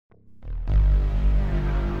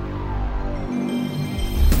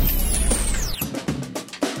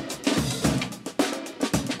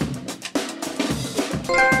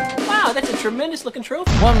Wow, that's a tremendous looking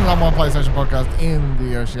trophy. One and number one PlayStation podcast in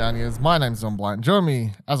the Oceanias. My name's Don Blight. Join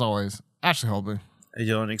me, as always, Ashley Holby. Hey,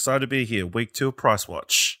 Dylan, excited to be here. Week 2 of Price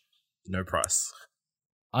Watch. No price.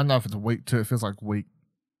 I don't know if it's week 2. It feels like week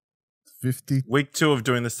 50. Week 2 of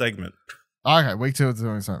doing the segment. Okay, week 2 of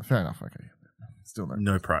doing something. Fair enough. Okay. Still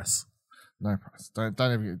No price. No price. Don't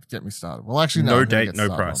even get me started. Well, actually, No I'm gonna date, get no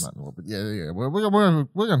started price. on that in a little bit. Yeah.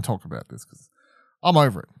 We're going to talk about this because I'm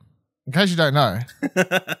over it. In case you don't know,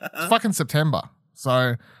 it's fucking September.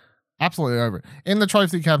 So, absolutely over it. In the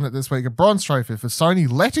trophy cabinet this week, a bronze trophy for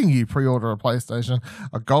Sony letting you pre-order a PlayStation,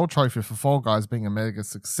 a gold trophy for Fall Guys being a mega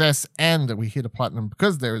success, and we hit a platinum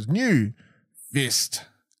because there is new Fist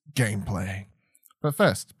gameplay. But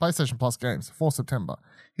first, PlayStation Plus games for September.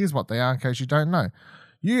 Here's what they are in case you don't know.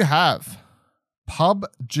 You have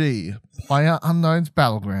PUBG, PlayerUnknown's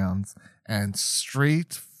Battlegrounds, and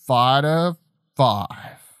Street Fighter 5.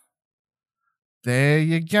 They're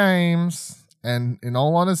your games. And in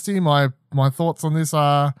all honesty, my thoughts on this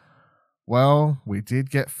are, well, we did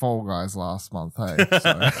get Fall Guys last month, hey?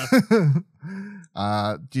 So,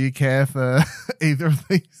 do you care for either of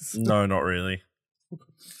these? No, not really.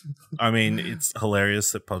 I mean, it's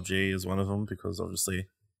hilarious that PUBG is one of them because obviously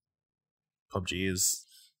PUBG is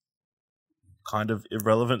kind of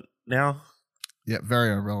irrelevant now. Yeah,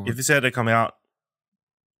 very irrelevant. If this had to come out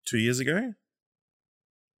 2 years ago,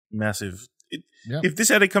 massive. Yep. If this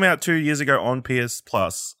had to come out 2 years ago on PS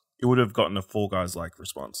Plus, it would have gotten a Fall Guys-like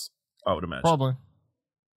response, I would imagine. Probably.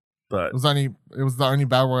 But It was the only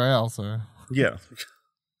battle royale, so yeah.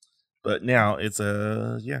 But now it's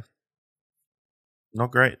not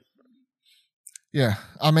great. yeah.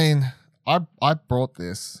 I mean, I brought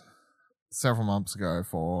this several months ago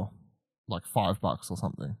for like $5 or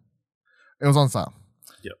something. It was on sale.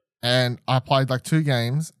 Yep. And I played like 2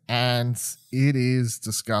 games, and it is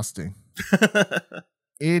disgusting.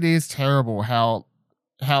 It is terrible how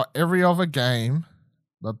every other game,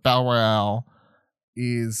 the battle royale,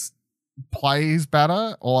 plays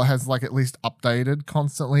better or has like at least updated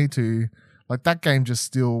constantly to like that game just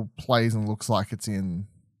still plays and looks like it's in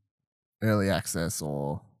early access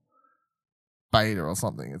or beta or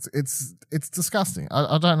something. It's disgusting.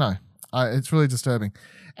 I don't know. It's really disturbing,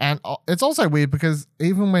 and it's also weird because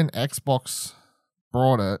even when Xbox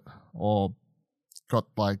brought it or got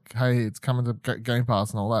like, hey, it's coming to Game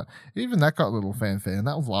Pass and all that, even that got a little fanfare, and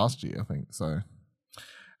that was last year, I think. So,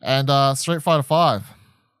 and Street Fighter 5,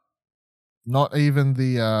 not even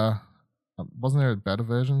the wasn't there a better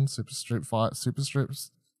version, Super Street Fighter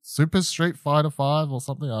 5 or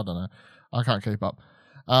something? I don't know. I can't keep up.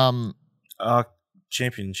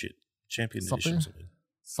 Champion Something? edition.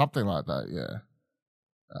 Something like that, yeah.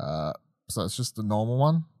 So it's just the normal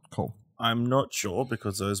one? Cool. I'm not sure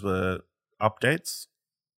because those were updates,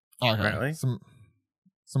 Okay. apparently. So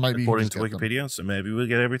maybe According you to can just get them. Wikipedia, so maybe we'll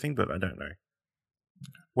get everything, but I don't know.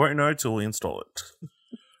 Won't know till we install it.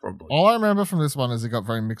 Probably. All I remember from this one is it got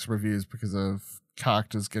very mixed reviews because of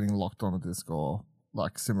characters getting locked on a disc or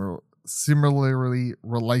like similarly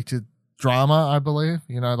related drama, I believe.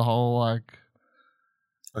 You know, the whole like...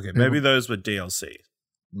 Okay, maybe those were DLC.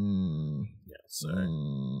 Mm, Yeah, so...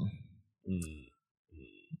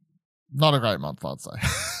 not a great month, I'd say.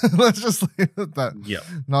 Let's just leave it at that. Yeah.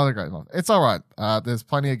 Not a great month. It's all right. There's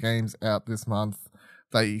plenty of games out this month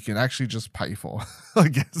that you can actually just pay for, I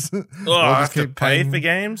guess. Oh, I have to pay for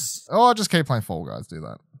games? Oh, I'll just keep playing Fall Guys. Do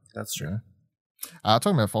that. That's true.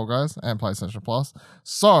 Talking about Fall Guys and PlayStation Plus.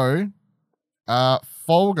 So,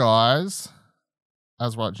 Fall Guys,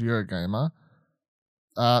 as right, Eurogamer.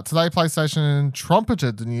 Today, PlayStation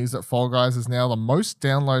trumpeted the news that Fall Guys is now the most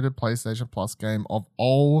downloaded PlayStation Plus game of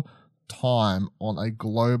all time on a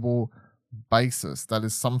global basis. That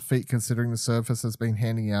is some feat considering the service has been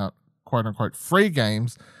handing out quote-unquote free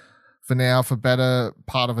games for better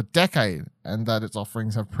part of a decade, and that its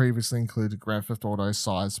offerings have previously included Grand Theft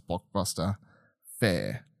Auto-sized blockbuster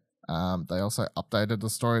fare. They also updated the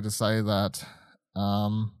story to say that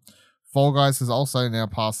Fall Guys has also now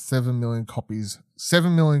passed 7 million copies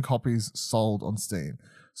sold on Steam.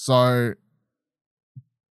 So,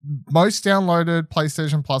 most downloaded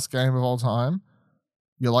PlayStation Plus game of all time.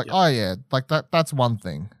 You're like, oh yeah, like that's one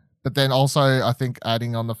thing. But then also, I think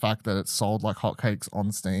adding on the fact that it's sold like hotcakes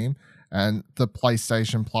on Steam and the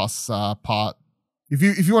PlayStation Plus part. If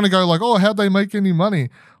you want to go like, oh, how'd they make any money?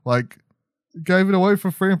 Like, gave it away for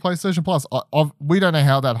free on PlayStation Plus. We don't know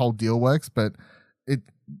how that whole deal works, but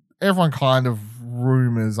everyone kind of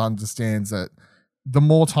understands that the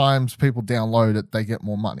more times people download it, they get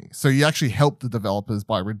more money. So you actually help the developers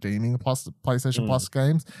by redeeming the PlayStation Plus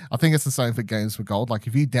games. I think it's the same for Games for Gold. Like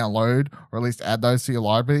if you download or at least add those to your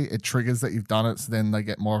library, it triggers that you've done it, so then they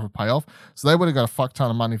get more of a payoff. So they would have got a fuck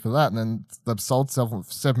ton of money for that, and then they've sold 7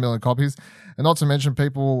 million copies. And not to mention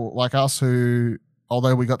people like us who,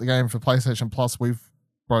 although we got the game for PlayStation Plus, we've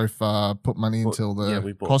both put money into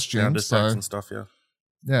the costumes. So, and stuff, yeah.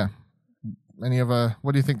 Yeah.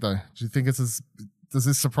 What do you think though? Do you think does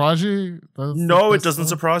this surprise you? No, it doesn't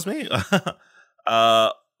surprise me.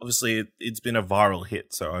 Obviously it's been a viral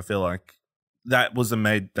hit, so I feel like that's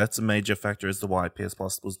a major factor as to why PS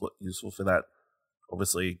Plus was useful for that.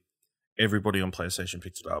 Obviously everybody on PlayStation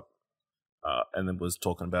picked it up, and then was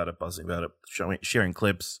talking about it, buzzing about it, sharing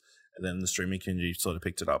clips, and then the streaming community sort of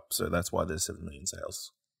picked it up, so that's why there's 7 million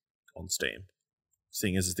sales on Steam,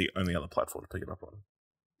 seeing as it's the only other platform to pick it up on.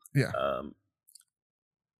 Yeah.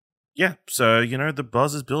 Yeah, so, the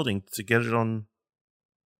buzz is building to get it on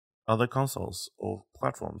other consoles or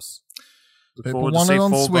platforms. Look forward to see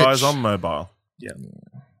Fall Guys on mobile. Yeah.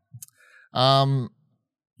 Do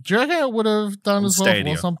you reckon it would have done as well if it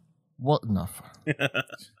wasn't what? No. Do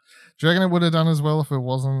you reckon it would have done as well if it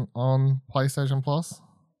wasn't on PlayStation Plus?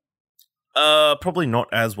 Probably not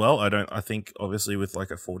as well. I think obviously with like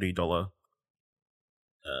a $40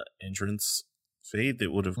 entrance fee, that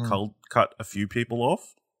would have cut a few people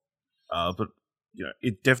off. But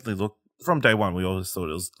it definitely looked from day one. We always thought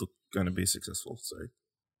it was going to be successful. So,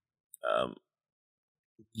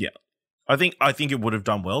 yeah, I think it would have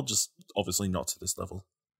done well. Just obviously not to this level.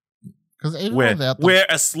 Because even where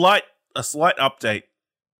a slight update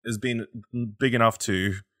has been big enough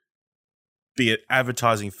to be an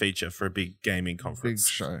advertising feature for a big gaming conference,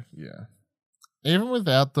 big show. Yeah, even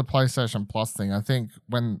without the PlayStation Plus thing, I think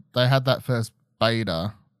when they had that first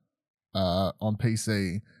beta on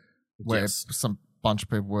PC. Where some bunch of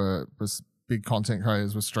people was big content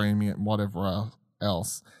creators were streaming it and whatever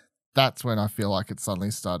else, that's when I feel like it suddenly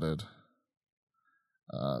started.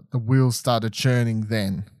 The wheels started churning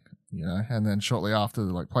then, and then shortly after,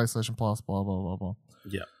 like PlayStation Plus, blah blah blah blah.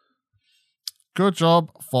 Yeah. Good job,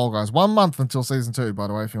 Fall Guys. 1 month until season 2. By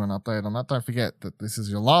the way, if you want an update on that, don't forget that this is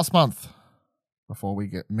your last month before we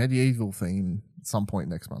get medieval theme at some point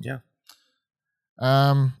next month. Yeah.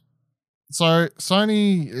 So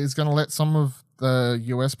Sony is going to let some of the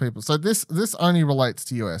US people. So this only relates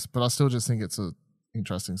to US, but I still just think it's an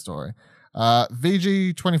interesting story.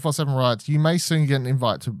 VG247 writes, you may soon get an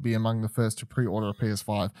invite to be among the first to pre-order a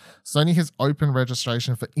PS5. Sony has opened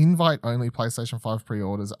registration for invite-only PlayStation 5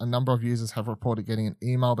 pre-orders. A number of users have reported getting an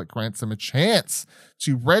email that grants them a chance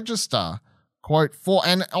to register, quote, for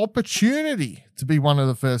an opportunity to be one of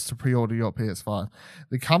the first to pre-order your PS5.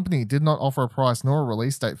 The company did not offer a price nor a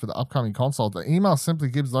release date for the upcoming console. The email simply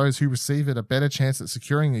gives those who receive it a better chance at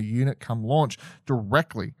securing a unit come launch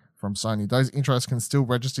directly from Sony. Those interested can still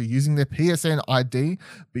register using their PSN ID,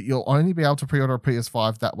 but you'll only be able to pre-order a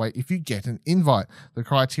PS5 that way if you get an invite. The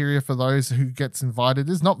criteria for those who gets invited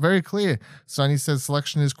is not very clear. Sony says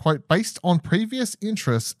selection is, quote, based on previous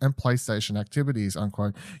interests and PlayStation activities,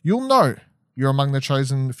 unquote. You'll know you're among the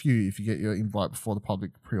chosen few if you get your invite before the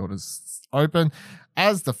public pre-orders open.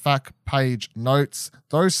 As the fact page notes,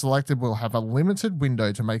 those selected will have a limited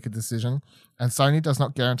window to make a decision, and Sony does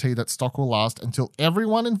not guarantee that stock will last until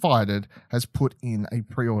everyone invited has put in a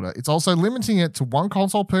pre-order. It's also limiting it to 1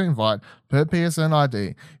 console per invite per PSN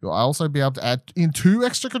ID. You'll also be able to add in 2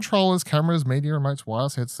 extra controllers, cameras, media remotes,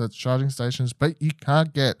 wireless headsets, charging stations, but you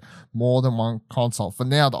can't get more than 1 console. For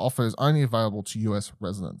now, the offer is only available to US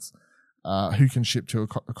residents who can ship to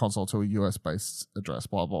a console to a US-based address,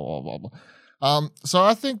 blah, blah, blah, blah, blah. So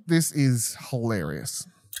I think this is hilarious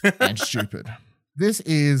and stupid. This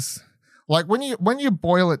is, like, when you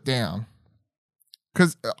boil it down,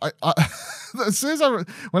 because as soon as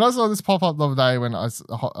when I saw this pop up the other day, when I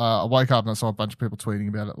woke up and I saw a bunch of people tweeting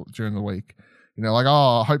about it during the week, like,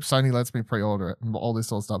 oh, I hope Sony lets me pre-order it and all this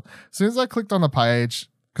sort of stuff. As soon as I clicked on the page,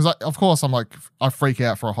 because of course I'm like, I freak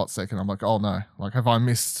out for a hot second. I'm like, oh no, like, have I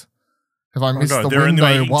missed the they're window?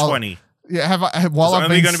 Only 20. Yeah, while I've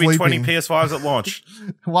been sleeping. There's only going to be 20 PS5s at launch.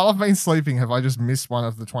 While I've been sleeping, have I just missed one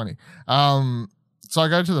of the 20? So I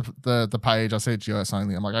go to the page, I see it's US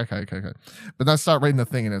only. I'm like, okay. But then I start reading the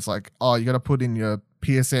thing and it's like, oh, you got to put in your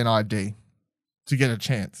PSN ID to get a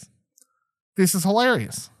chance. This is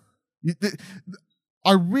hilarious.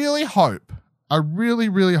 I really hope,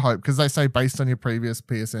 because they say based on your previous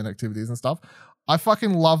PSN activities and stuff, I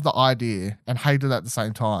fucking love the idea and hate it at the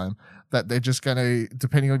same time that they're just going to,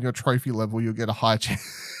 depending on your trophy level, you'll get a high chance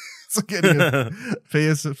of getting a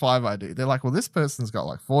PS5 ID. They're like, well, this person's got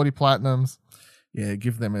like 40 platinums. yeah,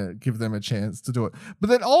 give them a chance to do it. But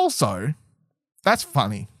then also, that's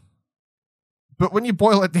funny. But when you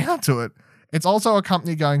boil it down to it, it's also a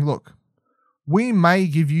company going, look, we may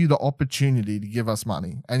give you the opportunity to give us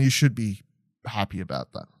money, and you should be happy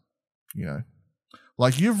about that. You know,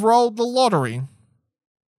 like you've rolled the lottery.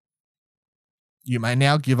 You may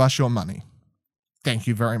now give us your money. Thank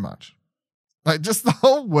you very much. Like just the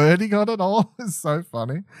whole wording on it all is so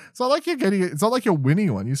funny. It's not like you're getting it. It's not like you're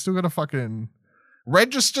winning one. You still got to fucking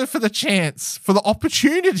register for the chance, for the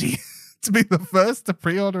opportunity to be the first to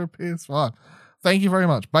pre-order a PS5. Thank you very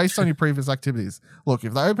much. Based on your previous activities. Look,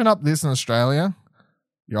 if they open up this in Australia,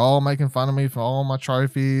 you're all making fun of me for all my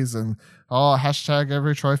trophies and, hashtag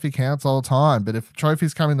every trophy counts all the time. But if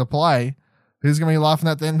trophies come into play, who's going to be laughing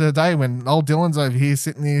at the end of the day when old Dylan's over here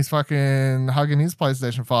sitting here fucking hugging his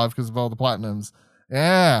PlayStation 5 because of all the platinums?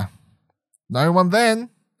 Yeah. No one then.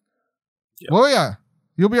 Yep. Will ya?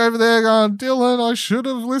 You'll be over there going, Dylan, I should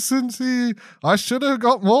have listened to you. I should have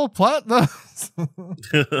got more platinums.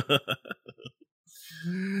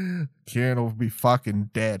 Kieran will be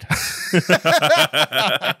fucking dead.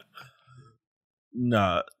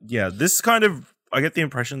 No, yeah, this kind of, I get the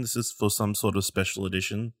impression this is for some sort of special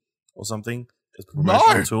edition or something. As a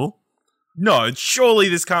promotional tool. No, surely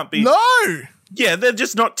this can't be. No! Yeah, they're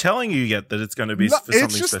just not telling you yet that it's going to be for something special.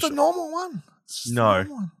 It's just the normal one. No.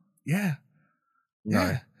 One. Yeah. No.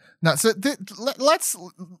 Yeah. No, so let's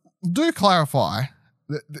do clarify.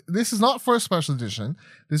 This is not for a special edition.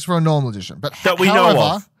 This is for a normal edition. But that we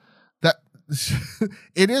know of. That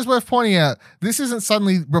it is worth pointing out, this isn't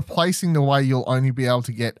suddenly replacing the way you'll only be able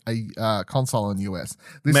to get a console in the US.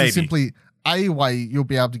 This is simply a way you'll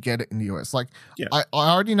be able to get it in the US. Like, yeah. I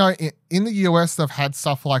already know in the US they've had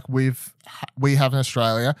stuff like we have in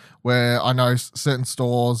Australia, where I know certain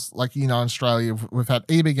stores, like, in Australia, we've had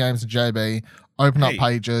EB Games and JB open up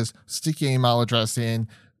pages, stick your email address in,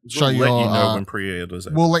 We'll let you know when pre-orders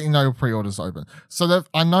open. We'll let you know when pre-orders open. So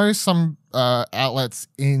I know some outlets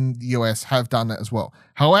in the US have done that as well.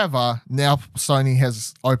 However, now Sony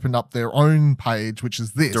has opened up their own page, which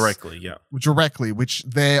is this. Directly, which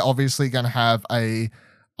they're obviously going to have a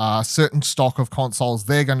certain stock of consoles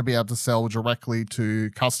they're going to be able to sell directly to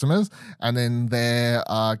customers. And then their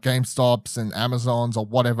GameStops and Amazons or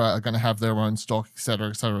whatever are going to have their own stock, et cetera,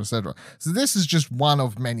 et cetera, et cetera. So this is just one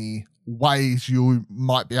of many ways you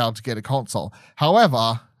might be able to get a console.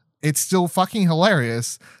 However, it's still fucking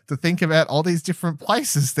hilarious to think about all these different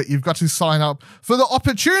places that you've got to sign up for the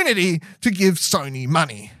opportunity to give Sony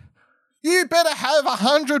money. You better have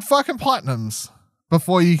 100 fucking platinums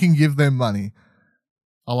before you can give them money.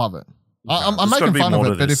 I love it. I'm making fun of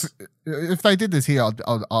it, but if they did this here,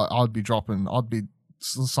 I'd be dropping. I'd be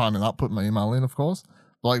signing up, putting my email in, of course.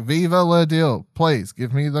 Like, Viva la deal, please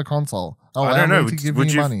give me the console. I don't know. To give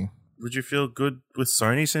me money. Would you feel good with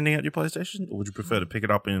Sony sending out your PlayStation, or would you prefer to pick it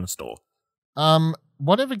up in a store?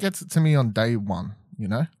 Whatever gets it to me on day one, you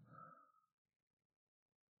know.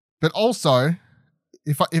 But also,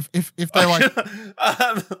 if they're like,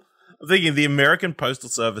 I'm thinking the American Postal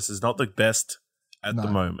Service is not the best at the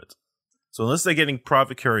moment. So unless they're getting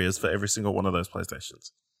private couriers for every single one of those PlayStations,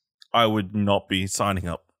 I would not be signing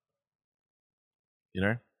up. You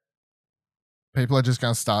know? People are just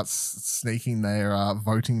going to start sneaking their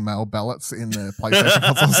voting mail ballots in their PlayStation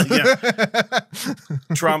consoles.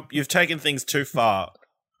 Trump, you've taken things too far.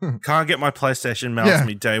 Can't get my PlayStation mailed to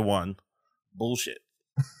me day one. Bullshit.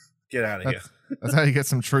 Get out of here. That's how you get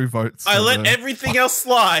some true votes. I let everything else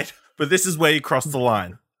slide, but this is where you cross the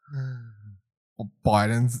line.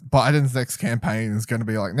 Biden's next campaign is going to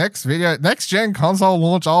be like, next gen console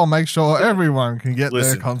launch, I'll make sure everyone can get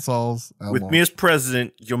their consoles. With me as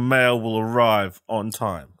president, your mail will arrive on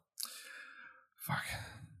time. Fuck.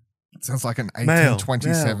 It sounds like an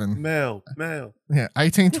 1827. Mail. Yeah,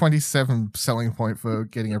 1827 selling point for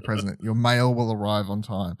getting a president. Your mail will arrive on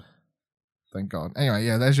time. Thank God. Anyway,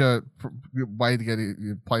 yeah, there's your way to get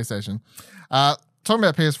your PlayStation. Talking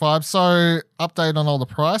about PS5, so update on all the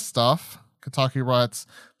price stuff. Kotaku writes,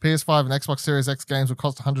 PS5 and Xbox Series X games will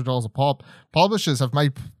cost $100 a pop. Publishers have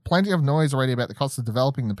made plenty of noise already about the cost of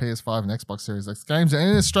developing the PS5 and Xbox Series X games. And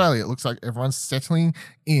in Australia, it looks like everyone's settling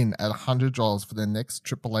in at $100 for their next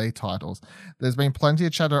AAA titles. There's been plenty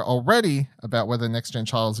of chatter already about whether next-gen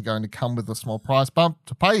titles are going to come with a small price bump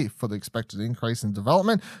to pay for the expected increase in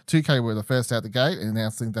development. 2K were the first out the gate,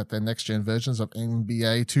 announcing that their next-gen versions of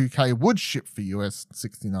NBA 2K would ship for US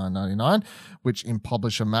 $69.99, which in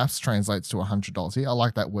publisher maps translates to $100 here. I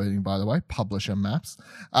like that wording, by the way, publisher maps.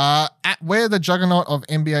 At where the juggernaut of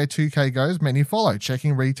NBA 2K goes, many follow.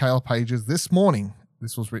 Checking retail pages this morning.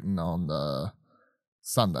 This was written on the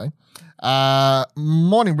Sunday.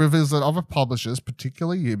 Morning reveals that other publishers,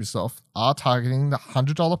 particularly Ubisoft, are targeting the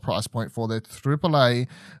 $100 price point for their AAA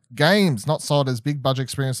games, not sold as big budget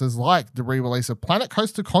experiences like the re-release of Planet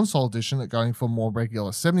Coaster Console Edition at going for more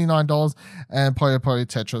regular $79, and Puyo Puyo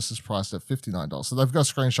Tetris is priced at $59. So they've got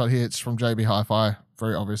a screenshot here. It's from JB Hi-Fi,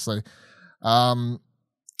 very obviously.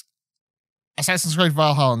 Assassin's Creed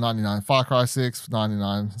Valhalla, $99. Far Cry 6,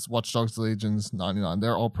 $99. Watch Dogs Legions, $99.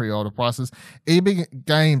 They're all pre-order prices. EB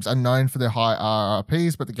Games are known for their high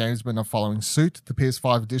RRPs, but the games have been following suit. The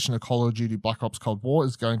PS5 edition of Call of Duty Black Ops Cold War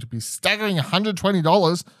is going to be staggering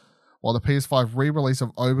 $120, while the PS5 re-release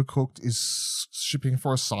of Overcooked is shipping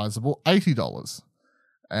for a sizable $80.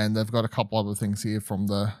 And they've got a couple other things here from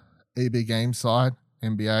the EB Games side.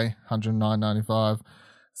 NBA, $109.95.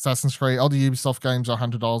 Assassin's Creed, all the Ubisoft games are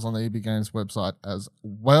 $100 on the EB Games website as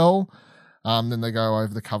well. Then they go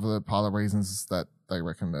over the cover. Part of the reasons is that they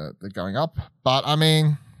reckon that they're going up. But, I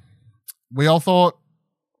mean, we all thought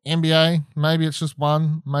NBA, maybe it's just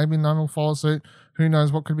one. Maybe none will follow suit. Who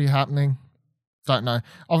knows what could be happening? Don't know.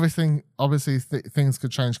 Obviously, things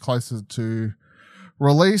could change closer to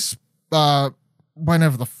release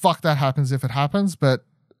whenever the fuck that happens, if it happens. But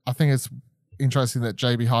I think it's interesting that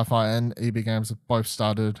JB Hi-Fi and EB Games have both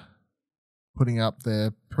started putting up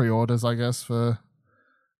their pre-orders, I guess, for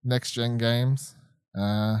next-gen games.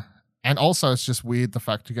 And also, it's just weird the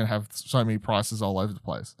fact you're going to have so many prices all over the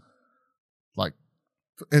place. Like,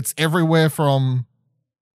 it's everywhere from,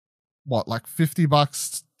 like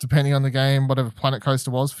 $50, depending on the game, whatever Planet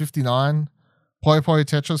Coaster was, $59. Puyo Puyo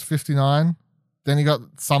Tetris, $59. Then you got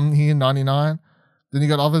some here, $99. Then you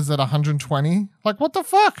got others at $120. Like, what the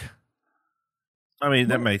fuck? I mean,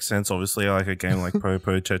 that makes sense. Obviously, like a game like Puyo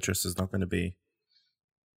Puyo Tetris is not going to be.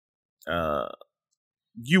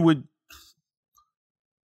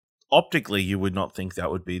 Optically, you would not think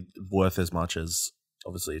that would be worth as much as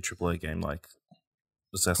obviously a AAA game like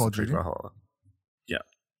Assassin's Creed Valhalla. Yeah.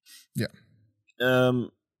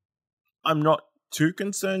 I'm not too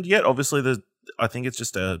concerned yet. Obviously, I think it's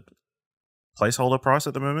just a placeholder price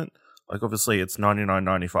at the moment. Like, obviously, it's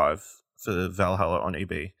 $99.95 for Valhalla on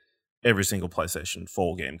EB. Every single PlayStation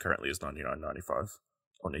 4 game currently is $99.95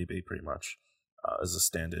 on EB, pretty much, as a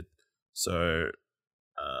standard. So,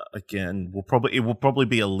 again, it will probably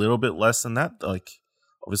be a little bit less than that. Like,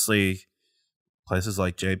 obviously, places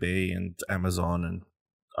like JB and Amazon and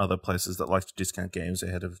other places that like to discount games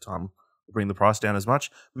ahead of time will bring the price down as much.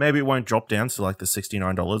 Maybe it won't drop down to like the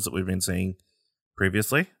 $69 that we've been seeing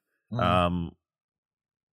previously.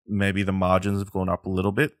 Maybe the margins have gone up a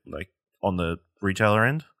little bit, like on the retailer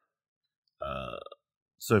end.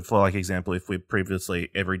 So for like example, if we previously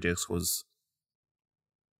every disc was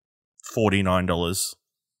 $49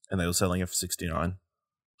 and they were selling it for $69,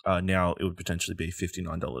 now it would potentially be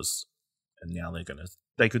 $59. And now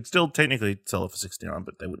they could still technically sell it for $69,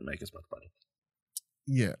 but they wouldn't make as much money.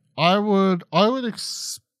 Yeah, I would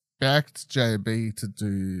expect JB to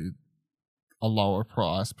do a lower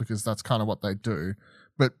price because that's kind of what they do,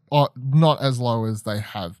 but not as low as they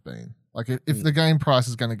have been. Like if the game price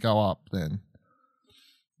is going to go up, then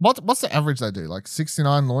what's the average they do? Like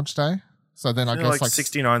 69 launch day. So then I guess like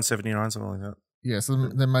 69, 79, something like that. Yeah. So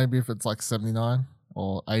then maybe if it's like 79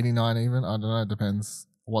 or 89 even, I don't know. It depends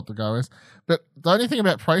what the go is. But the only thing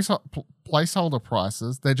about placeholder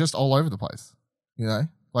prices, they're just all over the place. You know,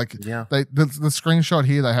 like the screenshot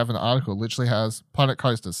here, they have an article literally has Planet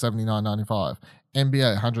Coaster $79.95,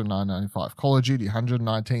 NBA $109.95, Call of Duty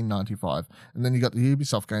 $119.95, and then you got the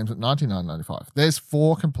Ubisoft games at $99.95. There's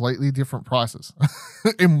 4 completely different prices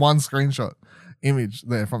in one screenshot image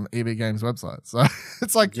there from EB Games website. So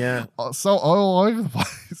it's like so all over the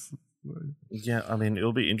place. Yeah, I mean,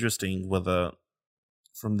 it'll be interesting whether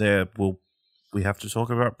from there we have to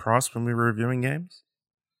talk about price when we're reviewing games.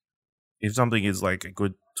 If something is like a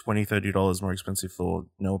good $20, $30 more expensive for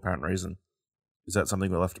no apparent reason, is that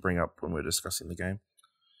something we'll have to bring up when we're discussing the game?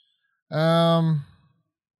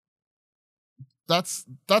 That's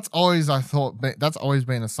always that's always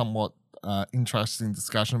been a somewhat interesting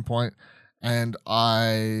discussion point, and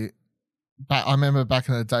I remember back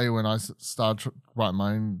in the day when I started to write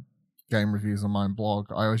my own game reviews on my own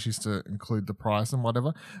blog, I always used to include the price and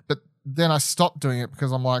whatever, but then I stopped doing it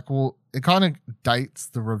because I'm like, well, it kind of dates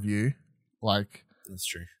the review. Like, that's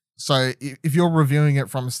true. So if you're reviewing it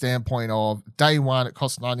from a standpoint of day one, it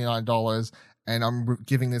costs $99 and I'm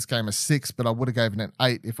giving this game a 6, but I would have given it an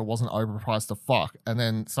 8 if it wasn't overpriced to fuck. And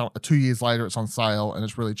then 2 years later, it's on sale and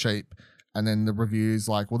it's really cheap. And then the review's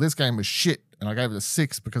like, well, this game was shit and I gave it a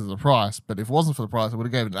 6 because of the price. But if it wasn't for the price, I would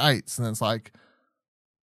have gave it an 8. And then it's like,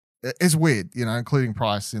 it's weird, you know, including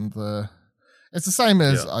price in the... It's the same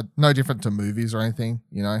as Yeah. no different to movies or anything,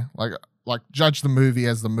 you know? Like judge the movie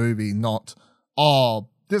as the movie, not, oh,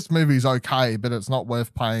 this movie's okay, but it's not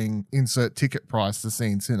worth paying insert ticket price to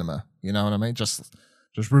see in cinema. You know what I mean? Just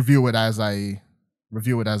review it as it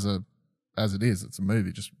is. It's a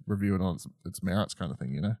movie. Just review it on its merits, kind of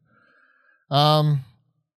thing, you know?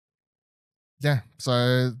 Yeah,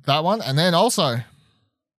 so that one. And then also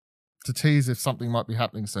to tease if something might be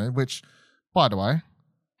happening soon, which, by the way,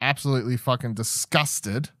 absolutely fucking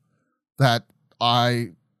disgusted that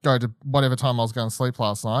I go to whatever time I was going to sleep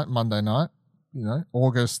last night, Monday night, you know,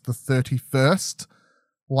 August the 31st,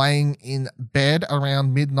 laying in bed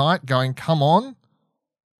around midnight going, come on,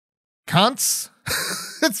 cunts.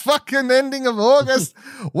 It's fucking ending of August.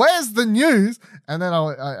 Where's the news? And then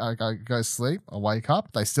I go sleep. I wake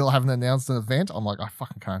up. They still haven't announced an event. I'm like, I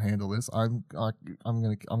fucking can't handle this. I'm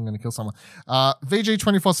gonna kill someone.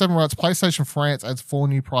 VG247 writes, PlayStation France adds 4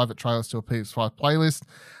 new private trailers to a PS5 playlist.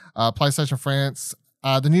 PlayStation France.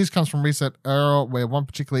 The news comes from Reset Era, where one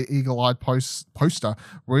particularly eagle-eyed poster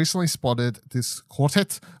recently spotted this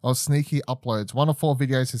quartet of sneaky uploads. 1 of 4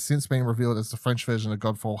 videos has since been revealed as the French version of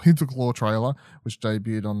Godfall Hinterclaw trailer, which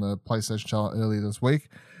debuted on the PlayStation channel earlier this week.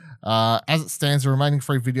 As it stands, the remaining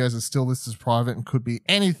 3 videos are still listed as private and could be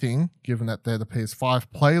anything, given that they're the PS5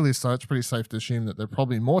 playlist, so it's pretty safe to assume that there are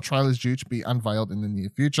probably more trailers due to be unveiled in the near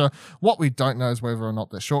future. What we don't know is whether or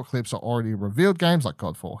not they're short clips or already revealed games like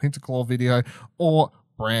Godfall Hinterclaw video or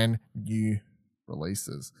brand new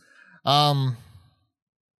releases. I'm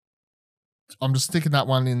just sticking that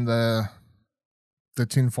one in the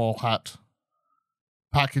tinfoil hat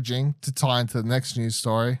packaging to tie into the next news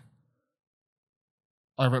story.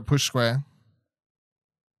 Over at Push Square.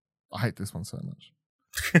 I hate this one so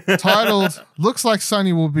much. Titled, looks like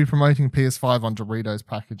Sony will be promoting PS5 on Doritos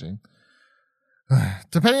packaging.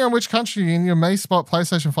 Depending on which country you're in, you may spot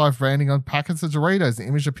PlayStation 5 branding on packets of Doritos. The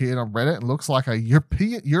image appeared on Reddit and looks like a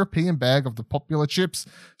European bag of the popular chips.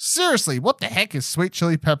 Seriously, what the heck is sweet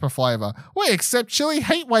chili pepper flavor? We accept chili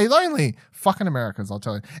heat wave only. Fucking Americans, I'll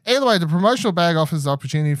tell you. Either way, the promotional bag offers the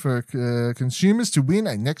opportunity for consumers to win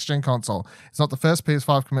a next-gen console. It's not the first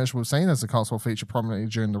PS5 commercial we've seen, as the console featured prominently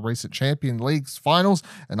during the recent Champion League's finals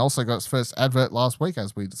and also got its first advert last week,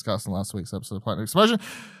 as we discussed in last week's episode of Platinum Explosion.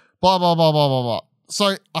 Blah, blah, blah, blah, blah, blah.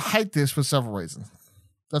 So I hate this for several reasons.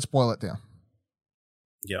 Let's boil it down.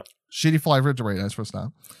 Yep. Shitty flavor of Doritos for a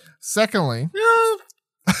start. Secondly...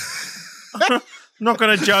 I'm not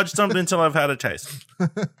going to judge something until I've had a taste.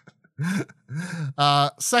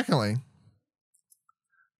 Secondly...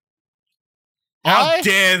 How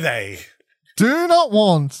dare they? Do not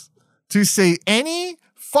want to see any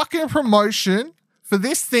fucking promotion for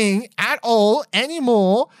this thing at all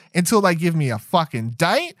anymore until they give me a fucking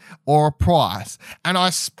date or a price. And I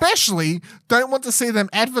especially don't want to see them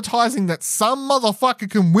advertising that some motherfucker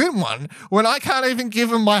can win one when I can't even give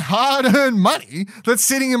them my hard-earned money that's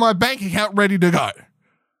sitting in my bank account ready to go.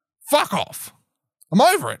 Fuck off. I'm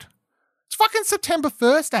over it. It's fucking September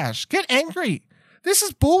 1st, Ash. Get angry. This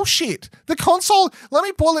is bullshit. The console, let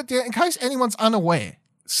me boil it down in case anyone's unaware.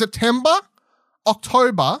 September,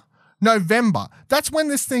 October, November. That's when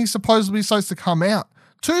this thing's supposedly supposed to come out.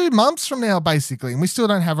 2 months from now, basically, and we still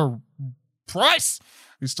don't have a price.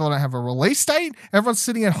 We still don't have a release date. Everyone's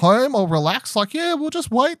sitting at home or relaxed like, yeah, we'll just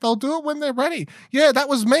wait. They'll do it when they're ready. Yeah, that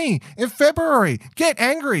was me in February. Get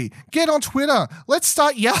angry. Get on Twitter. Let's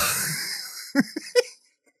start yelling.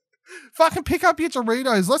 Fucking pick up your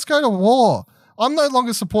Doritos. Let's go to war. I'm no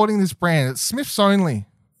longer supporting this brand. It's Smith's only.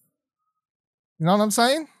 You know what I'm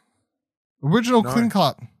saying? Original clean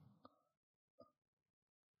cut.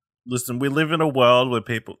 Listen, we live in a world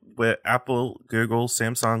where Apple, Google,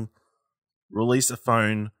 Samsung release a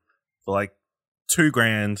phone for like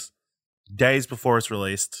 $2,000 days before it's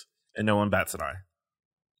released, and no one bats an eye.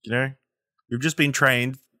 You know, we've just been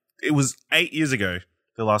trained. It was 8 years ago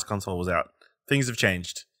the last console was out. Things have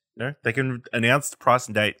changed. You know, they can announce the price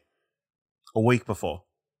and date a week before.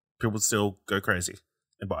 People still go crazy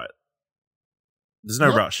and buy it. There's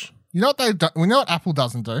no rush. You know what they do? We know what Apple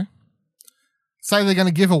doesn't do. Say they're going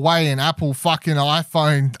to give away an Apple fucking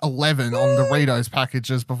iPhone 11 on Doritos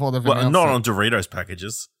packages before they've announced not it. on Doritos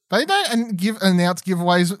packages. They don't announce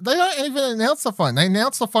giveaways. They don't even announce the phone. They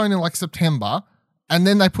announce the phone in like September, and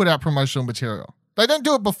then they put out promotional material. They don't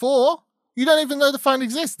do it before. You don't even know the phone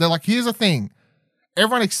exists. They're like, here's a thing.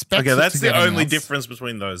 Everyone expects Okay, that's it to the get only announced. difference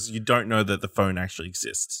between those. You don't know that the phone actually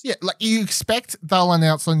exists. Yeah, like you expect they'll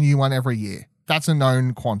announce a new one every year. That's a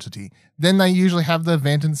known quantity. Then they usually have the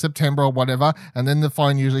event in September or whatever, and then the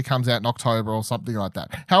phone usually comes out in October or something like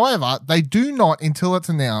that. However, they do not, until it's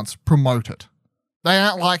announced, promote it. They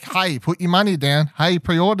aren't like, hey, put your money down. Hey,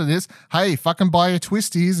 pre-order this. Hey, fucking buy your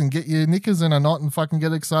twisties and get your knickers in a knot and fucking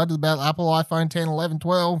get excited about Apple iPhone 10, 11,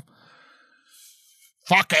 12.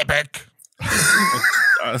 Fuck Epic.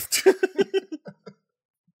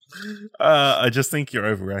 I just think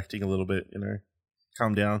you're overreacting a little bit, you know.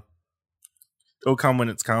 Calm down. It'll come when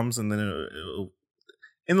it comes, and then it'll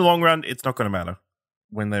in the long run, it's not going to matter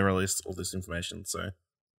when they release all this information, so.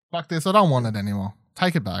 Fuck this. I don't want it anymore.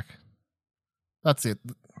 Take it back. That's it.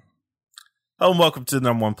 Hello and welcome to the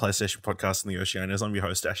number one PlayStation podcast in the Oceanias. I'm your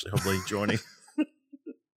host, Ashley Hobley, joining.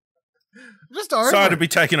 Just over Sorry it. to be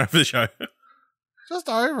taking over the show. Just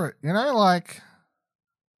over it. You know, like,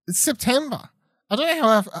 it's September. I don't know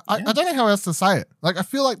how I don't know how else to say it. Like, I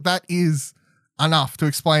feel like that is enough to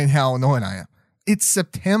explain how annoyed I am. It's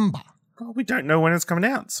September. Well, we don't know when it's coming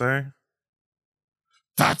out, so.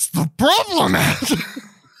 That's the problem, man.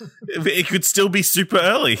 It could still be super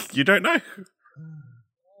early. You don't know.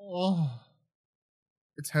 Oh,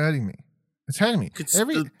 it's hurting me. It's hurting me.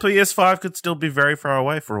 The PS5 could still be very far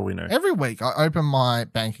away for all we know. Every week I open my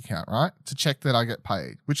bank account, right, to check that I get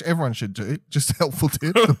paid, which everyone should do. Just a helpful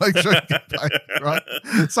tip to make sure you get paid, right?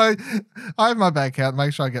 So I have my bank account,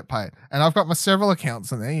 make sure I get paid. And I've got my several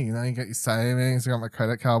accounts in there. You know, you get your savings, you got my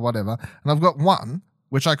credit card, whatever. And I've got one,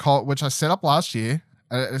 which I set up last year,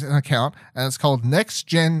 an account, and it's called Next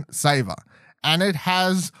Gen Saver. And it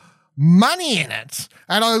has money in it.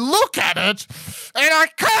 And I look at it, and I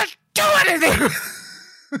can't do anything.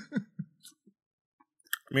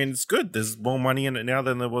 I mean, it's good. There's more money in it now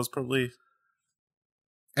than there was probably.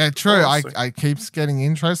 True. I keeps getting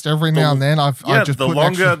interest every now and then.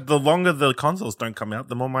 The longer the consoles don't come out,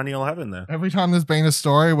 the more money I'll have in there. Every time there's been a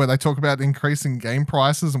story where they talk about increasing game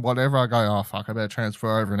prices and whatever, I go, oh fuck, I better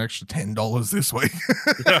transfer over an extra $10 this week.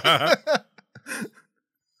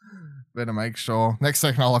 Better make sure. Next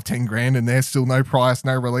second I'll have 10 grand in there, still no price,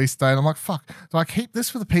 no release date. I'm like, fuck, do I keep this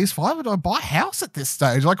for the PS5 or do I buy a house at this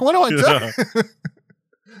stage? Like, what do I do?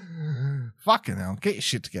 Fucking hell, get your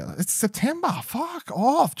shit together. It's September. Fuck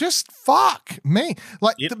off. Just fuck me.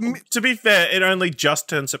 Like, to be fair, it only just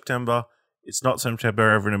turned September. It's not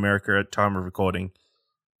September over in America at time of recording.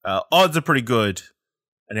 Odds are pretty good.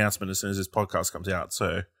 Announcement as soon as this podcast comes out.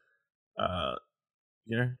 So,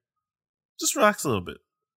 you know, just relax a little bit.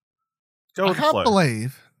 I can't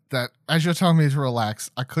believe that as you're telling me to relax,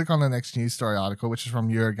 I click on the next news story article, which is from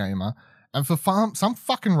Eurogamer, and for some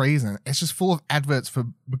fucking reason, it's just full of adverts for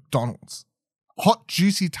McDonald's. Hot,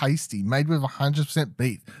 juicy, tasty, made with 100%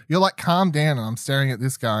 beef. You're like, calm down, and I'm staring at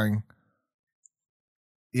this going,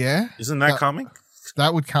 yeah? Isn't that calming?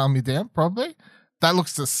 That would calm me down, probably. That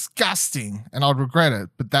looks disgusting, and I'd regret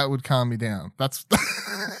it, but that would calm me down. That's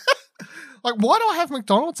like, why do I have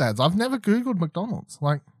McDonald's ads? I've never Googled McDonald's.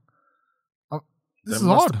 Like, this is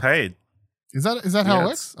odd. Paid. Is that how it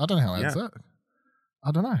works? I don't know how ads work.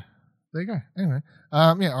 I don't know. There you go. Anyway,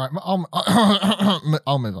 all right.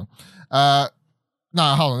 I'll move on. No,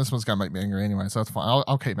 hold on. This one's going to make me angry anyway, so it's fine.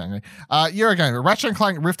 I'll keep angry. Eurogamer. Ratchet &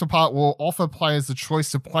 Clank Rift Apart will offer players the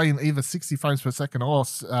choice to play in either 60 frames per second or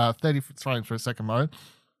 30 frames per second mode.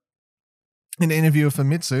 In an interview with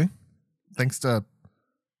Famitsu, thanks to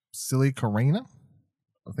Silly Karina.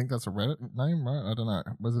 I think that's a Reddit name, right? I don't know.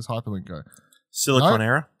 Where's this hyperlink go? Silicon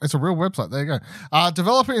Era. It's a real website. There you go.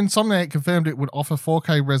 Developer Insomniac confirmed it would offer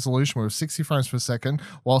 4K resolution with 60 frames per second,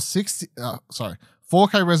 while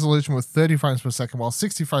 4K resolution with 30 frames per second, while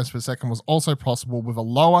 60 frames per second was also possible with a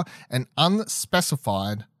lower and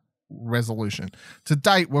unspecified resolution. To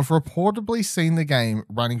date, we've reportedly seen the game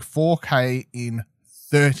running 4K in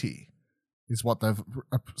 30, is what they've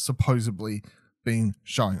supposedly been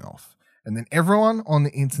showing off. And then everyone on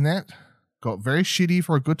the internet got very shitty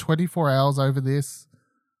for a good 24 hours over this.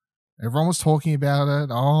 Everyone was talking about it.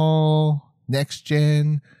 Oh, next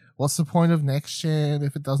gen. What's the point of next gen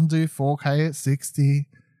if it doesn't do 4K at 60?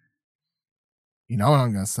 You know what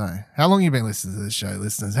I'm going to say. How long you been listening to this show,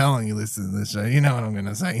 listeners? How long you listening to this show? You know what I'm going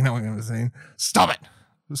to say. You know what I'm going to say. Stop it.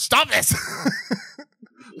 Stop this.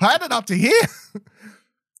 I had it up to here.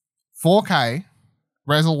 4K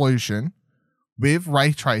resolution with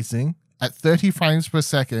ray tracing at 30 frames per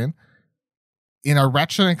second in a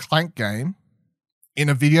Ratchet & Clank game, in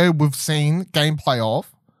a video we've seen gameplay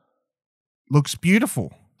of, looks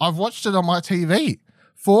beautiful. I've watched it on my TV.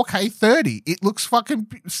 4K 30. It looks fucking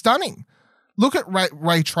stunning. Look at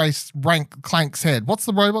Ray Trace Clank's head. What's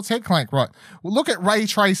the robot's head? Clank, right. Well, look at Ray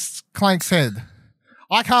Trace Clank's head.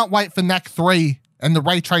 I can't wait for NAC 3 and the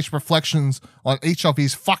ray trace reflections on each of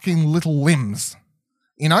his fucking little limbs.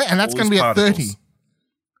 You know, and that's going to be at 30.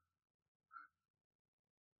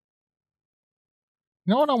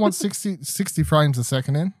 You know what I want 60 frames a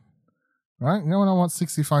second in? right? You know what I want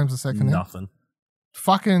 60 frames a second in? Nothing.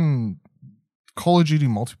 Fucking Call of Duty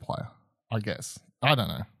multiplayer, I guess. I don't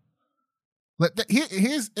know.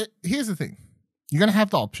 Here's the thing. You're going to have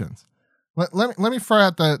the options. Let me throw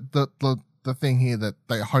out the thing here that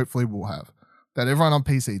they hopefully will have, that everyone on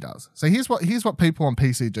PC does. So here's what people on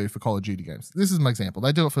PC do for Call of Duty games. This is my example.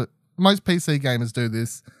 They do it for most PC gamers. Do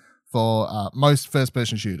this for most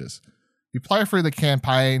first-person shooters. You play through the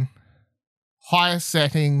campaign, higher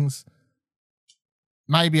settings,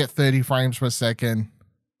 maybe at 30 frames per second,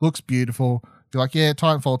 looks beautiful. You're like, yeah,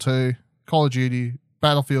 Titanfall 2, Call of Duty,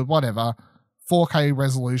 Battlefield, whatever, 4K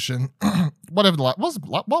resolution, whatever what was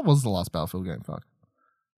the last Battlefield game? Fuck.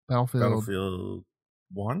 Battlefield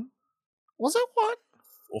 1? Was it 1?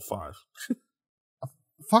 Or 5?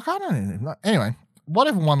 Fuck, I don't even know. Anyway,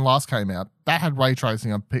 whatever one last came out, that had ray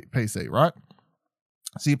tracing on PC, right?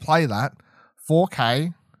 So you play that,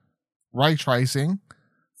 4K, ray tracing,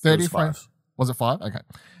 30 frames. Was it 5? Okay.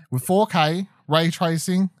 With 4K, ray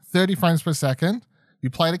tracing, 30 frames per second, you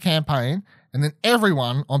play the campaign, and then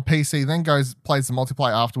everyone on PC then plays the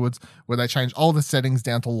multiplayer afterwards, where they change all the settings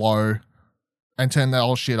down to low and turn that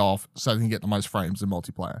whole shit off so they can get the most frames in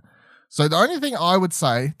multiplayer. So the only thing I would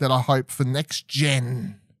say that I hope for next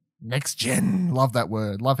gen, love that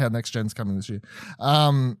word, love how next gen's coming this year.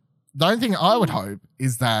 The only thing I would hope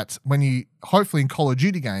is that when you, hopefully in Call of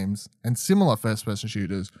Duty games and similar first-person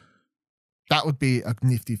shooters, that would be a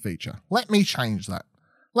nifty feature. Let me change that.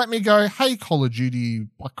 Let me go, hey, Call of Duty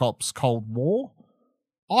Black Ops Cold War,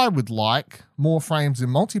 I would like more frames in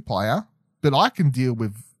multiplayer, but I can deal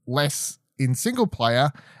with less in single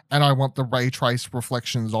player, and I want the ray trace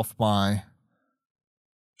reflections off my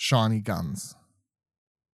shiny guns.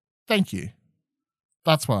 Thank you.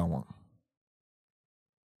 That's what I want.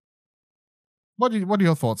 What are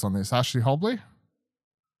your thoughts on this, Ashley Hobley?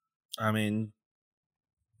 I mean,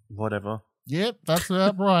 whatever. Yep, that's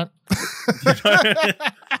about right.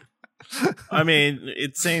 I mean,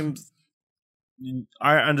 it seems,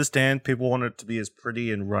 I understand people want it to be as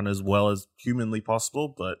pretty and run as well as humanly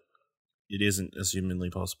possible, but it isn't as humanly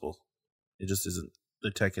possible. It just isn't. The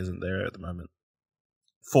tech isn't there at the moment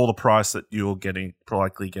for the price that you're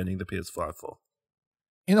likely getting the PS5 for.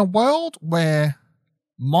 In a world where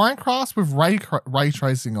Minecraft with ray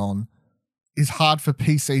tracing on is hard for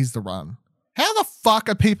PCs to run, how the fuck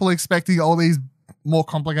are people expecting all these more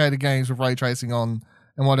complicated games with ray tracing on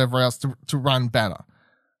and whatever else to run better?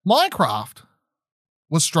 Minecraft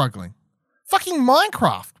was struggling. Fucking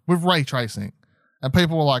Minecraft with ray tracing. And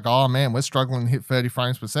people were like, oh man, we're struggling to hit 30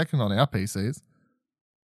 frames per second on our PCs.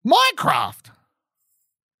 Minecraft,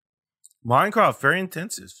 very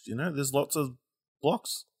intensive. You know, there's lots of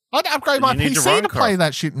blocks. I'd upgrade my PC to play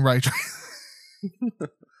that shit in ray tracing.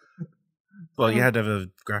 Well, you had to have a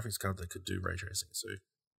graphics card that could do ray tracing, so.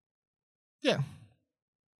 Yeah.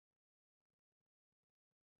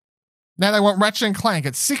 Now they want Ratchet and Clank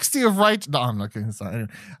at 60 of ray. No, I'm not going to say.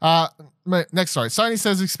 Anyway. Next story. Sony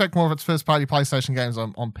says expect more of its first-party PlayStation games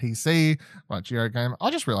on PC. Right, Eurogamer.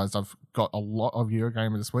 I just realized I've got a lot of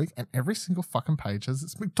Eurogamer this week, and every single fucking page has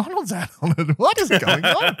this McDonald's ad on it. What is going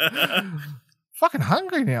on? Fucking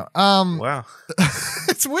hungry now. Wow.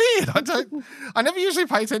 It's weird. I never usually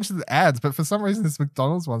pay attention to the ads, but for some reason this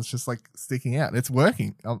McDonald's one's just like sticking out. It's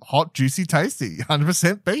working. Hot, juicy, tasty.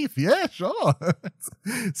 100% beef. Yeah, sure.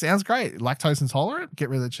 Sounds great. Lactose intolerant? Get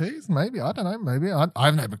rid of the cheese? Maybe. I don't know. Maybe. I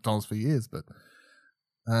haven't had McDonald's for years, but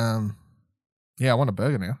yeah, I want a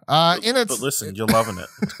burger now. But listen, you're loving it.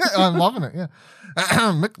 I'm loving it, yeah.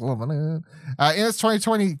 Loving it. In its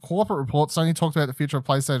 2020 corporate report, Sony talked about the future of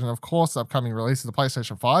PlayStation and, of course, the upcoming release of the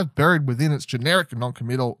PlayStation 5. Buried within its generic and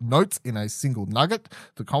non-committal notes in a single nugget,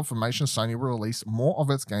 the confirmation Sony will release more of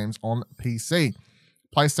its games on PC.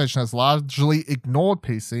 PlayStation has largely ignored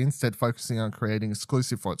PC, instead focusing on creating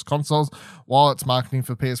exclusive for its consoles. While its marketing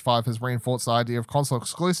for PS5 has reinforced the idea of console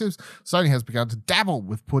exclusives, Sony has begun to dabble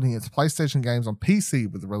with putting its PlayStation games on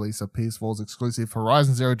PC with the release of PS4's exclusive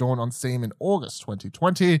Horizon Zero Dawn on Steam in August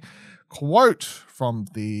 2020. Quote from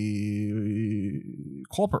the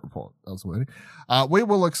corporate report, that was the wording. We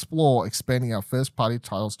will explore expanding our first-party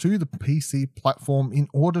titles to the PC platform in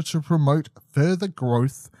order to promote further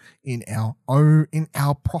growth in our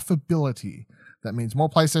profitability. That means more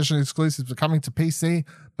PlayStation exclusives are coming to PC,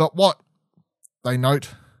 but what they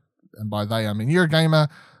note, and by they I mean Eurogamer,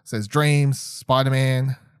 says Dreams,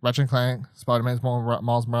 Spider-Man, Ratchet & Clank, Spider-Man's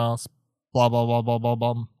Miles Morales, blah, blah, blah, blah, blah,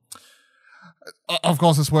 blah. Of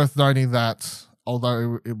course, it's worth noting that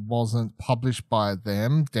although it wasn't published by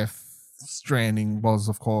them, Death Stranding was,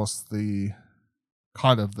 of course, the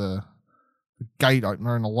kind of the gate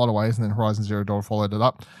opener in a lot of ways, and then Horizon Zero Dawn followed it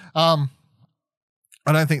up.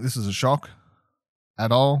 I don't think this is a shock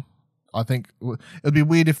at all. I think it'd be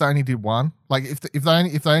weird if they only did one. Like if they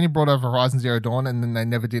only brought over Horizon Zero Dawn and then they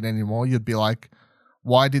never did any more, you'd be like,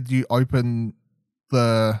 why did you open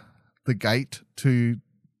the gate to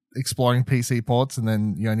exploring PC ports and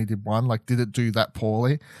then you only did one? Like, did it do that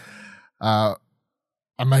poorly? And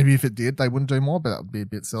maybe if it did, they wouldn't do more, but that would be a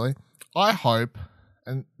bit silly. I hope,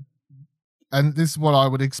 and this is what I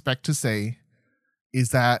would expect to see, is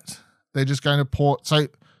that they're just going to port. So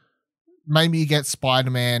maybe you get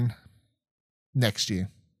Spider-Man next year,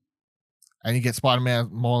 and you get Spider-Man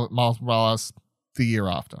Miles Morales the year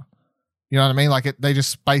after. You know what I mean? Like they just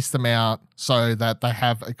space them out so that they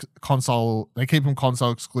have a console. They keep them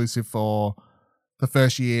console exclusive for the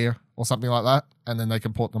first year or something like that, and then they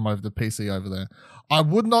can port them over to PC over there. I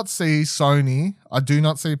would not see Sony. I do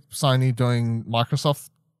not see Sony doing Microsoft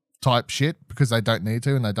type shit because they don't need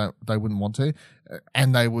to, and they wouldn't want to,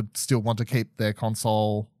 and they would still want to keep their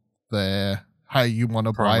console there. Hey, you want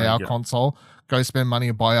to buy our console? Go spend money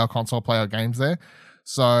and buy our console, play our games there.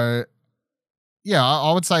 So, yeah,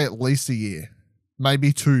 I would say at least a year,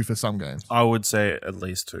 maybe 2 for some games. I would say at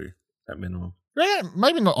least 2 at minimum. Yeah,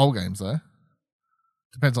 maybe not all games though.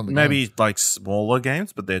 Depends on the maybe game. Like smaller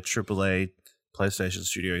games, but they're AAA PlayStation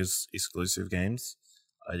Studios exclusive games.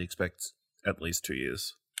 I'd expect at least 2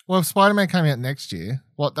 years. Well, if Spider-Man came out next year,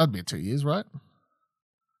 that'd be 2 years, right?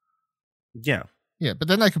 Yeah. Yeah, but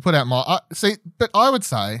then they could put out more. But I would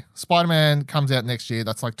say Spider-Man comes out next year.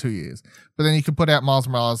 That's like 2 years. But then you could put out Miles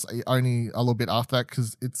Morales only a little bit after that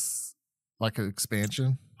because it's like an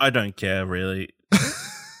expansion. I don't care, really.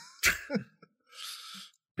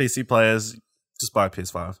 PC players, just buy a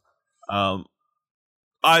PS5.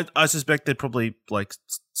 I suspect they'd probably like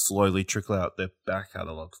slowly trickle out their back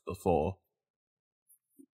catalogs before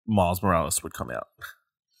Miles Morales would come out.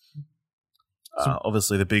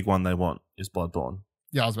 Obviously, the big one they want is Bloodborne.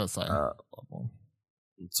 Yeah, I was about to say Bloodborne.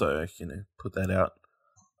 So, put that out.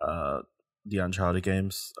 The Uncharted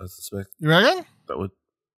games, I suspect. You reckon? That would,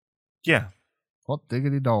 yeah. What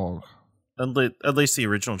diggity dog? At least the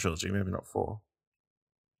original trilogy, maybe not 4.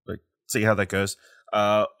 But see how that goes.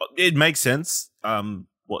 It makes sense.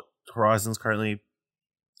 What Horizon's currently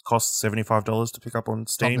costs $75 to pick up on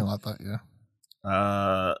Steam. Something like that, yeah.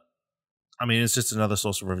 I mean, it's just another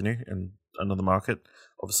source of revenue and another market.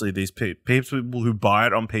 Obviously, these people who buy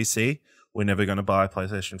it on PC were never going to buy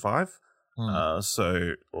PlayStation 5,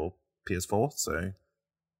 or PS4. So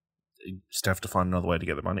you just have to find another way to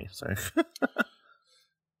get the money. So,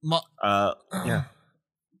 yeah.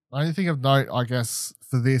 The only thing of note, I guess,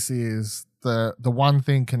 for this is the one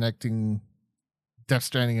thing connecting Death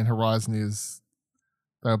Stranding and Horizon is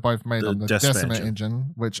they were both made on the Decima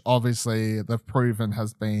engine, which obviously they've proven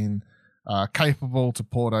has been capable to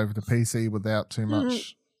port over to PC without too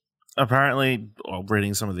much. Apparently,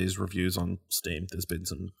 reading some of these reviews on Steam, there's been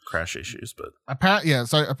some crash issues, but apparently,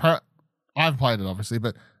 I've played it obviously,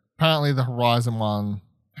 but apparently the Horizon one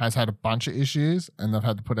has had a bunch of issues, and they've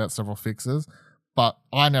had to put out several fixes. But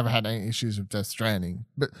I never had any issues with Death Stranding.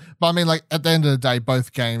 But I mean, like at the end of the day,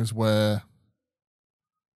 both games were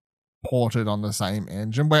ported on the same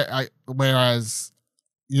engine. Whereas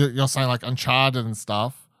you're saying like Uncharted and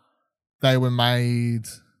stuff, they were made.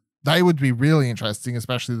 They would be really interesting,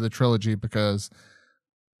 especially the trilogy, because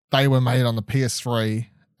they were made on the PS3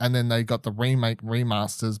 and then they got the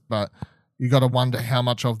remasters. But you got to wonder how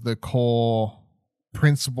much of the core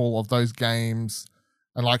principle of those games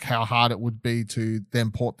and like how hard it would be to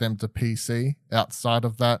then port them to PC outside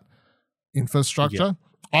of that infrastructure.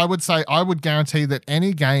 Yeah. I would guarantee that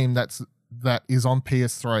any game that is on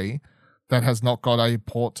PS3 that has not got a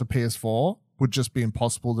port to PS4 would just be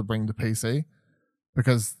impossible to bring to PC,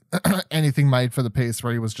 because anything made for the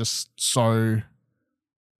PS3 was just so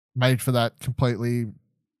made for that completely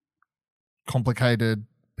complicated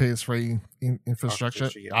PS3 infrastructure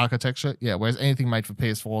architecture. Yeah, whereas anything made for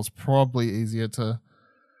PS4 is probably easier to,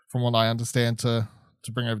 from what I understand, to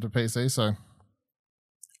bring over to PC. So,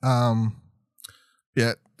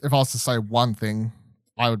 yeah, if I was to say one thing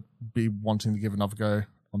I would be wanting to give another go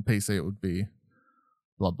on PC, it would be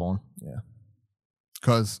Bloodborne. Yeah,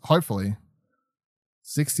 because hopefully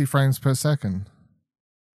 60 frames per second.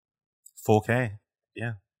 4K.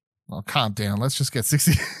 Yeah. Oh, calm down. Let's just get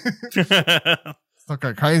 60. Let's not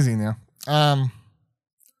go crazy now. And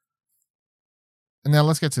now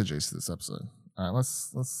let's get to the juice of this episode. All right,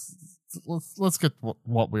 let's get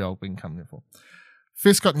what we all been coming here for.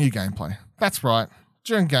 Fist got new gameplay. That's right.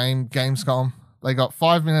 During Gamescom, they got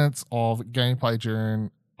 5 minutes of gameplay during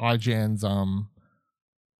IGN's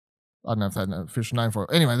I don't know if they had an official name for it.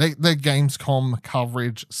 Anyway, their Gamescom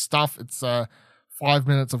coverage stuff. It's 5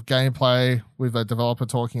 minutes of gameplay with a developer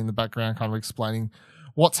talking in the background, kind of explaining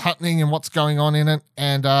what's happening and what's going on in it,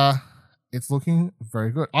 and it's looking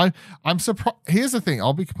very good. I'm surprised. Here's the thing.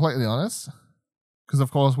 I'll be completely honest, because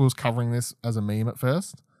of course we was covering this as a meme at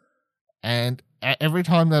first, and every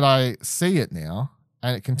time that I see it now,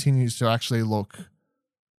 and it continues to actually look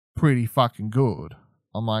pretty fucking good,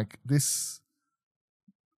 I'm like, this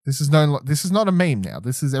is not a meme now.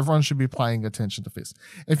 This is, everyone should be paying attention to Fist.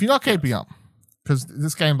 If you're not keeping up, because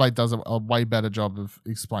this gameplay does a way better job of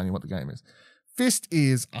explaining what the game is. Fist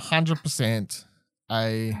is 100%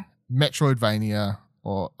 a Metroidvania,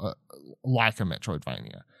 or like a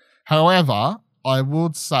Metroidvania. However, I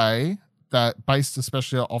would say that based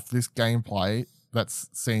especially off this gameplay that's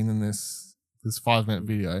seen in this 5-minute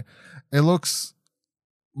video, it looks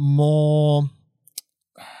more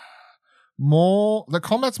the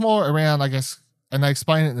combat's more around, I guess, and they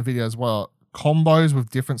explain it in the video as well, combos with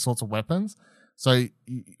different sorts of weapons. So,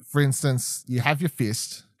 for instance, you have your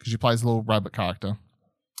Fist, because you play as a little rabbit character.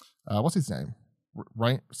 What's his name?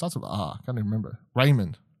 Starts with R. I can't even remember.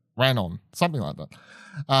 Ranon, something like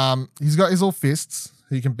that. He's got his little fists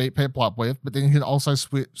he can beat people up with, but then you can also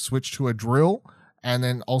switch to a drill and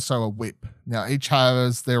then also a whip. Now, each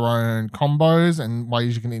has their own combos and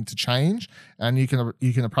ways you can interchange, and you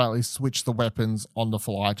can apparently switch the weapons on the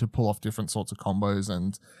fly to pull off different sorts of combos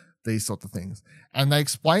and these sorts of things. And they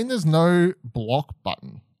explain there's no block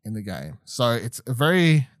button in the game. So it's a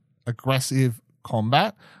very aggressive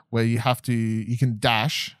combat where you can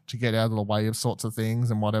dash to get out of the way of sorts of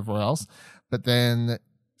things and whatever else. But then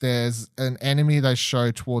there's an enemy they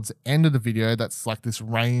show towards the end of the video that's like this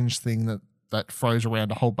range thing that throws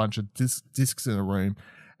around a whole bunch of discs in a room.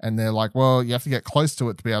 And they're like, well, you have to get close to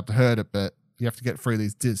it to be able to hurt it, but you have to get through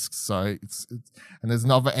these discs. So it's and there's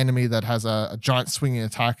another enemy that has a giant swinging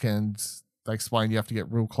attack, and they explain you have to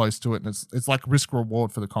get real close to it, and it's like risk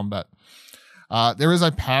reward for the combat. There is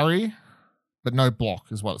a parry, but no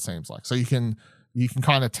block is what it seems like. So you can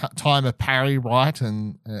kind of time a parry right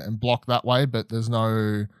and block that way, but there's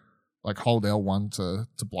no like hold L1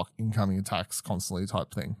 to block incoming attacks constantly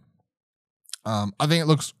type thing. I think it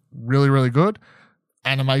looks really, really good.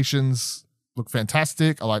 Animations look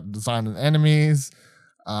fantastic. I like the design of the enemies.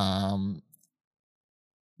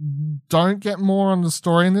 Don't get more on the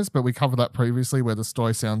story in this, but we covered that previously, where the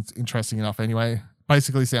story sounds interesting enough anyway.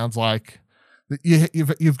 Basically sounds like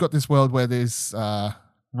you've got this world where there's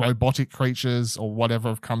robotic creatures or whatever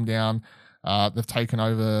have come down. They've taken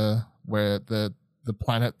over where the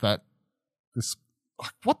planet that this,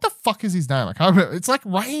 what the fuck is his name? I can't remember. It's like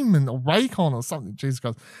Raymond or Raycon or something. Jesus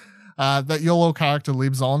Christ. That your little character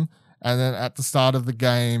lives on. And then at the start of the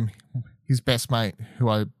game, his best mate, who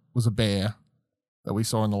was a bear that we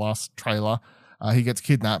saw in the last trailer, he gets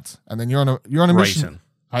kidnapped, and then you're on a mission.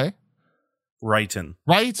 Hey, Rayton.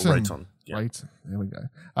 Yeah. Rayton. There we go.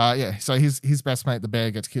 Yeah. So his best mate, the bear,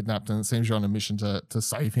 gets kidnapped, and it seems you're on a mission to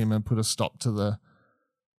save him and put a stop to the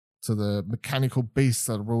mechanical beasts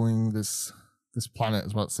that are ruling this planet,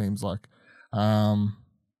 is what it seems like.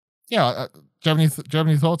 Yeah. Do you have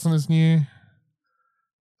any thoughts on this new?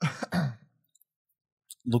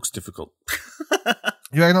 Looks difficult.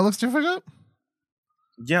 You reckon it looks difficult?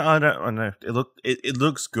 Yeah, I know. It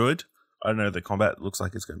looks good. I don't know. The combat looks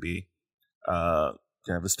like it's going to be have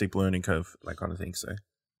a steep learning curve, that kind of thing. So,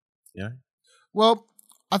 yeah. Well,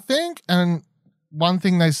 I think, and one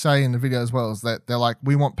thing they say in the video as well is that they're like,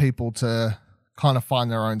 we want people to kind of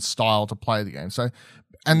find their own style to play the game. So,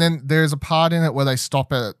 and then there's a part in it where they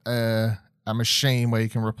stop at a machine where you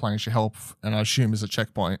can replenish your health, and I assume is a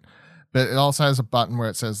checkpoint. But it also has a button where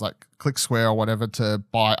it says like click square or whatever to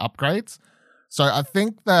buy upgrades. So I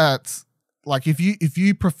think that like if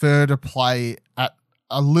you prefer to play at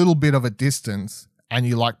a little bit of a distance and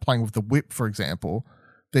you like playing with the whip, for example,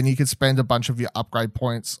 then you could spend a bunch of your upgrade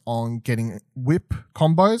points on getting whip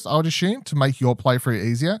combos, I would assume, to make your playthrough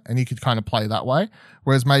easier, and you could kind of play that way.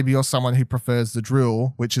 Whereas maybe you're someone who prefers the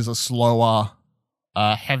drill, which is a slower,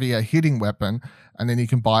 heavier hitting weapon, and then you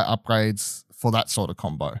can buy upgrades for that sort of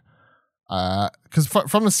combo. Because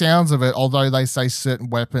from the sounds of it, although they say certain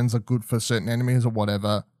weapons are good for certain enemies or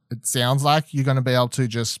whatever, it sounds like you're going to be able to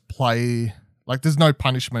just play, like there's no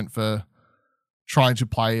punishment for trying to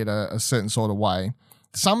play it a certain sort of way.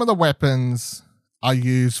 Some of the weapons are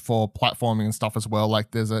used for platforming and stuff as well.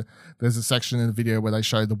 Like there's a section in the video where they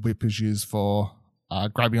show the whip is used for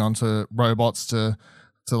grabbing onto robots to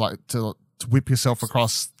whip yourself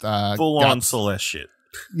across full on Celeste shit.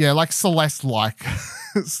 Yeah, like Celeste-like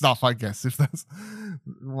stuff, I guess, if that's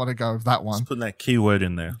want to go with that one. Just putting that keyword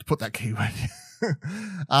in there. Put that keyword.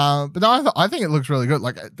 But no, I think it looks really good.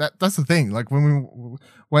 Like that's the thing. Like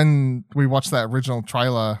when we watched that original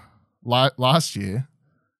trailer last year,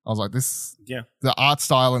 I was like, the art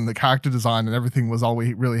style and the character design and everything was all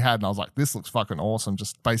we really had, and I was like, this looks fucking awesome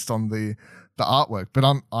just based on the artwork. But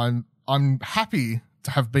I'm happy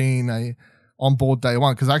to have been on board day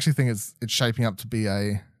one, because I actually think it's shaping up to be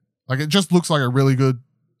it just looks like a really good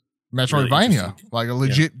Metroidvania, really like a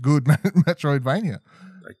legit good Metroidvania.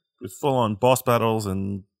 Like with full on boss battles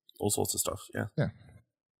and all sorts of stuff. Yeah.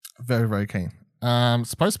 Very, very keen.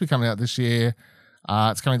 Supposed to be coming out this year.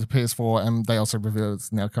 It's coming to PS4, and they also revealed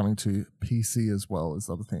it's now coming to PC as well as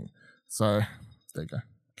the other thing. So there you go.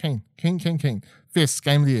 Keen. Fist,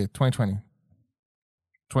 Game of the Year, 2020.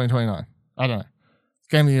 2029. I don't know.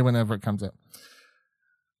 Game of the Year whenever it comes out.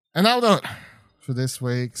 And that'll do it for this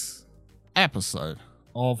week's episode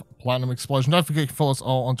of Platinum Explosion. Don't forget to follow us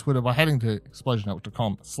all on Twitter by heading to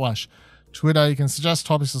explosionnetwork.com/Twitter. You can suggest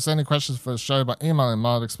topics or send any questions for the show by emailing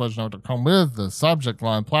mail@explosionnetwork.com with the subject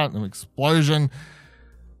line Platinum Explosion.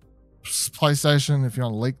 PlayStation, if you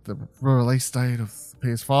want to leak the release date of the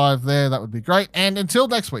PS5 there, that would be great. And until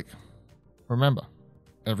next week, remember,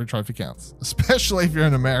 every trophy counts, especially if you're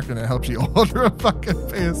an American. It helps you order a fucking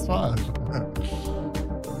PS5.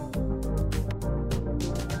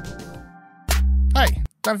 Hey,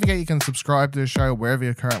 don't forget you can subscribe to the show wherever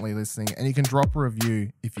you're currently listening, and you can drop a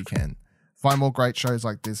review if you can. Find more great shows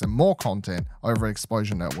like this and more content over at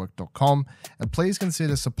explosionnetwork.com, and please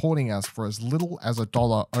consider supporting us for as little as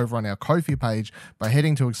 $1 over on our Ko-fi page by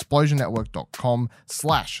heading to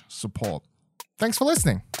explosionnetwork.com/support. Thanks for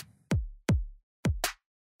listening.